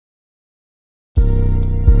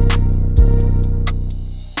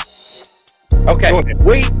Okay, Go ahead.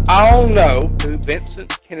 we all know who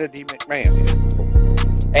Vincent Kennedy McMahon is.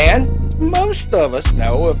 And most of us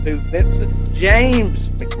know of who Vincent James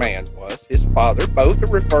McMahon was, his father. Both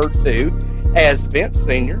are referred to as Vince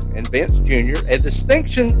Sr. and Vince Jr., a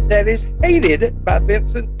distinction that is hated by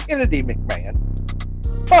Vincent Kennedy McMahon.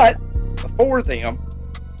 But before them,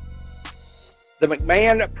 the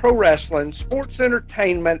McMahon Pro Wrestling, sports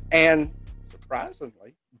entertainment, and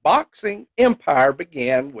surprisingly, boxing empire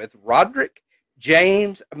began with Roderick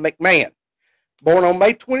James McMahon. Born on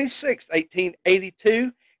May 26,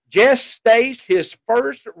 1882, Jess staged his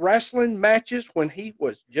first wrestling matches when he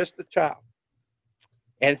was just a child.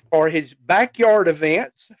 And for his backyard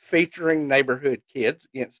events featuring neighborhood kids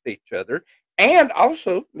against each other, and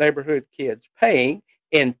also neighborhood kids paying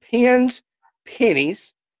in pins,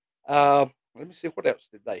 pennies. Let me see, what else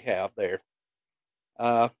did they have there?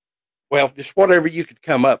 Well, just whatever you could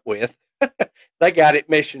come up with. They got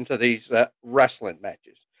admission to these wrestling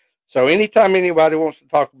matches. So anytime anybody wants to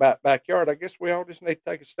talk about backyard, I guess we all just need to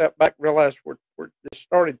take a step back and realize where this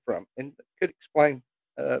started from, and could explain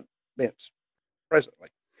Vince presently.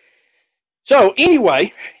 So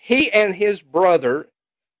anyway, he and his brother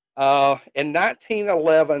in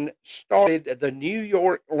 1911 started the New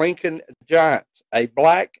York Lincoln Giants, a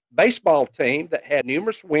black baseball team that had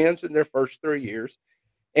numerous wins in their first 3 years,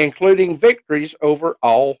 including victories over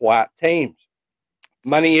all white teams.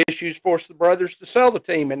 Money issues forced the brothers to sell the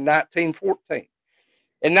team in 1914.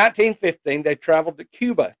 In 1915, they traveled to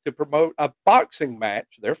Cuba to promote a boxing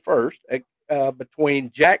match, their first, between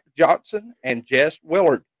Jack Johnson and Jess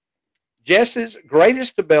Willard. Jess's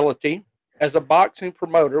greatest ability as a boxing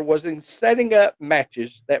promoter was in setting up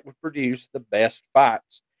matches that would produce the best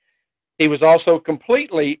fights. He was also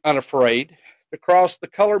completely unafraid to cross the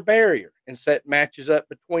color barrier and set matches up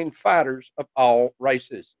between fighters of all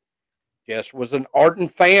races. Jess was an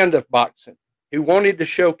ardent fan of boxing who wanted to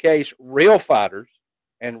showcase real fighters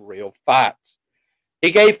and real fights.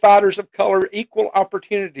 He gave fighters of color equal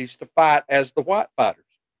opportunities to fight as the white fighters.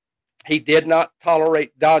 He did not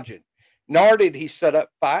tolerate dodging, nor did he set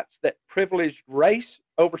up fights that privileged race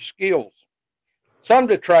over skills. Some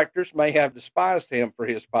detractors may have despised him for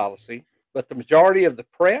his policy, but the majority of the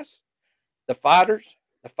press, the fighters,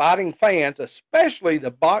 the fighting fans, especially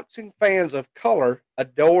the boxing fans of color,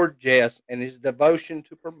 adored Jess and his devotion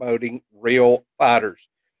to promoting real fighters.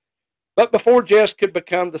 But before Jess could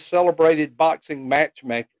become the celebrated boxing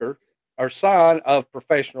matchmaker or sign of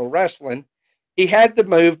professional wrestling, he had to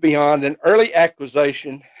move beyond an early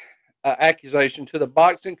accusation to the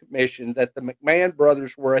boxing commission that the McMahon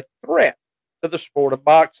brothers were a threat to the sport of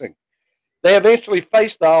boxing. They eventually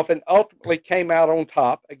faced off and ultimately came out on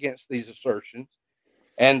top against these assertions,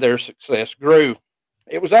 and their success grew.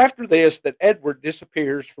 It was after this that Edward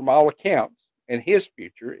disappears from all accounts, and his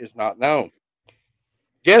future is not known.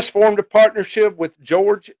 Jess formed a partnership with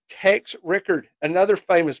George Tex Rickard, another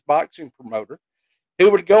famous boxing promoter,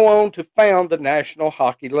 who would go on to found the National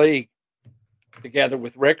Hockey League. Together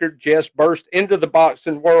with Rickard, Jess burst into the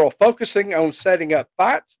boxing world, focusing on setting up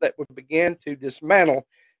fights that would begin to dismantle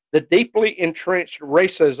the deeply entrenched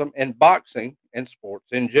racism in boxing and sports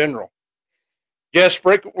in general. Jess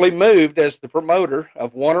frequently moved as the promoter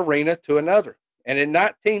of one arena to another, and in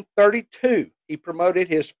 1932, he promoted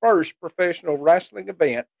his first professional wrestling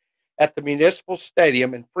event at the Municipal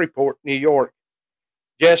Stadium in Freeport, New York.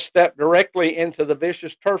 Jess stepped directly into the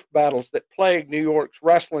vicious turf battles that plagued New York's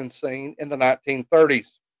wrestling scene in the 1930s.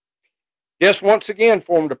 Jess once again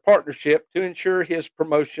formed a partnership to ensure his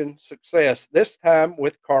promotion success, this time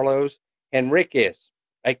with Carlos Henriquez,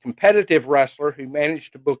 a competitive wrestler who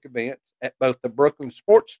managed to book events at both the Brooklyn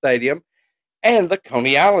Sports Stadium and the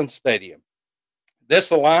Coney Island Stadium.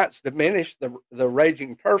 This alliance diminished the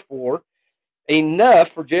raging turf war enough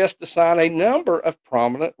for Jess to sign a number of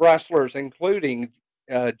prominent wrestlers, including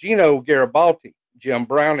Gino Garibaldi, Jim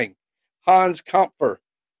Browning, Hans Kampfer,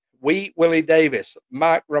 Wee Willie Davis,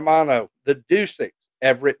 Mike Romano, the Deucics,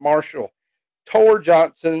 Everett Marshall, Tor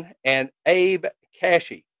Johnson, and Abe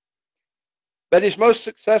Cashy. But his most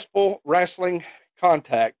successful wrestling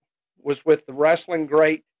contact was with the wrestling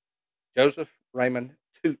great Joseph Raymond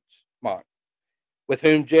Toots Monk, with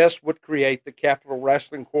whom Jess would create the Capital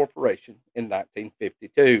Wrestling Corporation in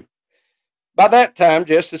 1952. By that time,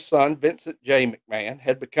 Jess's son, Vincent J. McMahon,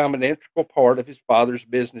 had become an integral part of his father's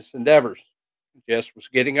business endeavors. Jess was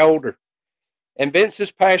getting older, and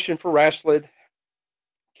Vince's passion for wrestling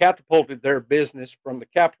catapulted their business from the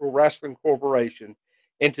Capital Wrestling Corporation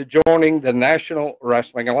into joining the National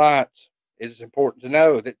Wrestling Alliance. It is important to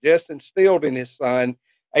know that Jess instilled in his son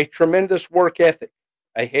a tremendous work ethic,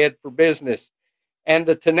 a head for business, and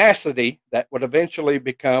the tenacity that would eventually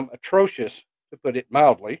become atrocious to put it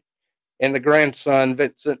mildly, in the grandson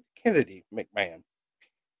Vincent Kennedy McMahon.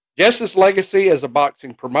 Jess's legacy as a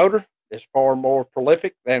boxing promoter is far more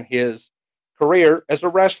prolific than his career as a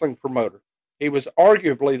wrestling promoter. He was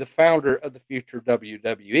arguably the founder of the future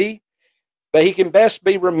WWE, but he can best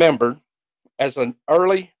be remembered as an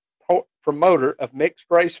early promoter of mixed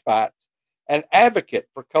race fights, an advocate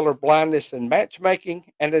for color blindness in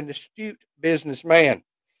matchmaking, and an astute businessman.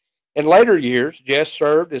 In later years, Jess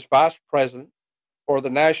served as vice president for the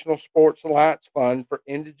National Sports Alliance Fund for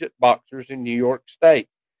Indigent Boxers in New York State.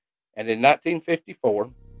 And in 1954,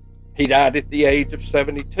 he died at the age of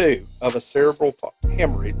 72 of a cerebral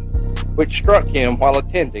hemorrhage, which struck him while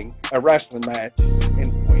attending a wrestling match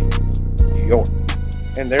in Queens, New York.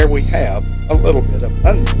 And there we have a little bit of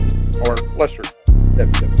unseen or lesser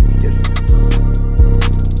WWE history.